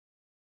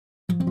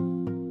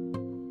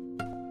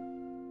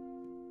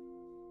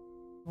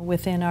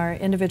Within our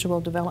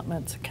individual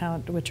development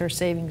account, which are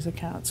savings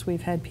accounts,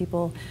 we've had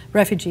people,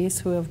 refugees,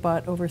 who have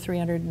bought over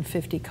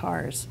 350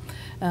 cars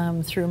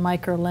through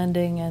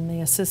micro-lending and the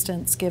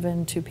assistance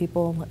given to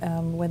people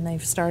when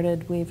they've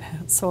started. We've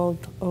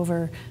sold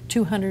over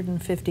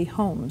 250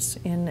 homes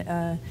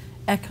in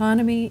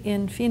economy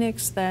in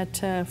Phoenix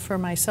that for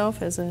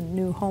myself as a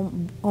new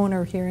home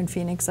owner here in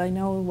Phoenix, I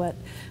know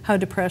how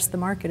depressed the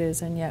market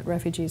is, and yet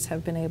refugees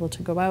have been able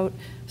to go out,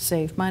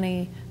 save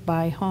money,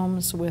 buy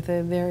homes with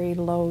a very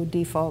low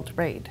default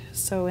rate.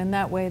 So in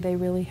that way they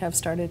really have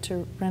started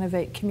to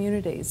renovate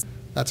communities.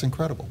 That's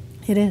incredible.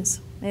 It is.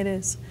 It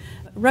is.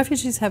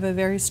 Refugees have a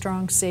very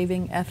strong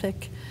saving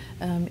ethic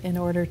in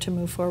order to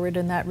move forward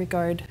in that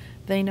regard.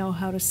 They know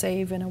how to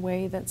save in a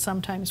way that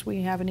sometimes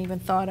we haven't even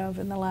thought of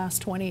in the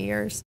last 20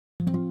 years.